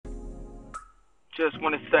Just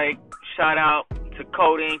want to say shout out to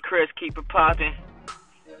Cody and Chris. Keep it popping.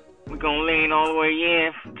 We're going to lean all the way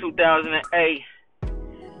in from 2008.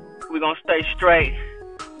 We're going to stay straight.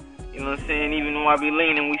 You know what I'm saying? Even while we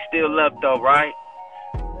leaning, we still up though, right?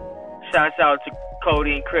 Shouts out to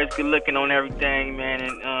Cody and Chris. Good looking on everything, man.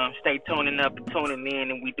 And stay tuning up and tuning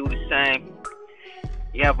in, and we do the same.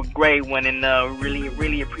 You have a great one, and really,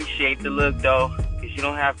 really appreciate the look, though, because you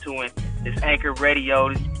don't have to. And this Anchor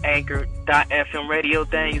Radio, this Anchor.fm radio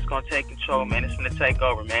thing is going to take control, man. It's going to take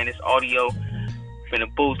over, man. This audio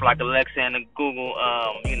finna boost like Alexa and the Google,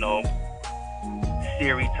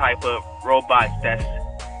 Siri type of robots that's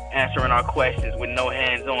answering our questions with no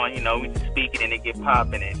hands on. You know, we just speak it and it get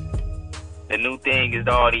popping. And the new thing is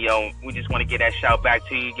the audio. We just want to get that shout back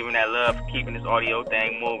to you, giving that love for keeping this audio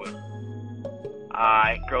thing moving.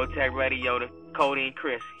 Alright, Grow Tech Radio to Cody and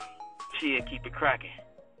Chris. Cheers, keep it cracking.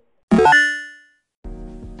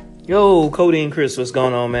 Yo, Cody and Chris, what's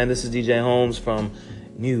going on, man? This is DJ Holmes from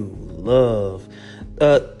New Love.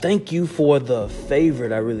 Thank you for the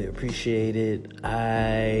favorite. I really appreciate it.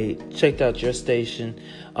 I checked out your station.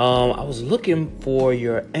 I was looking for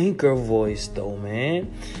your anchor voice, though,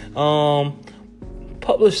 man.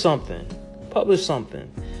 Publish something.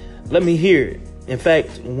 Let me hear it. In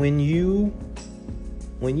fact, when you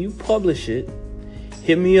publish it,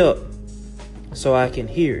 hit me up so I can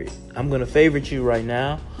hear it. I'm going to favorite you right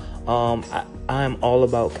now. I'm all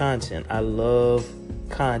about content. I love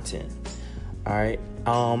content. All right.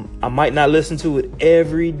 I might not listen to it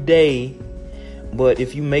every day, but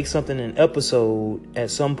if you make something an episode, at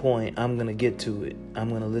some point, I'm going to get to it. I'm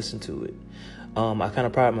going to listen to it. I kind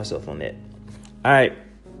of pride myself on that. All right.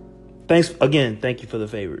 Thanks again. Thank you for the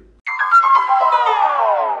favorite.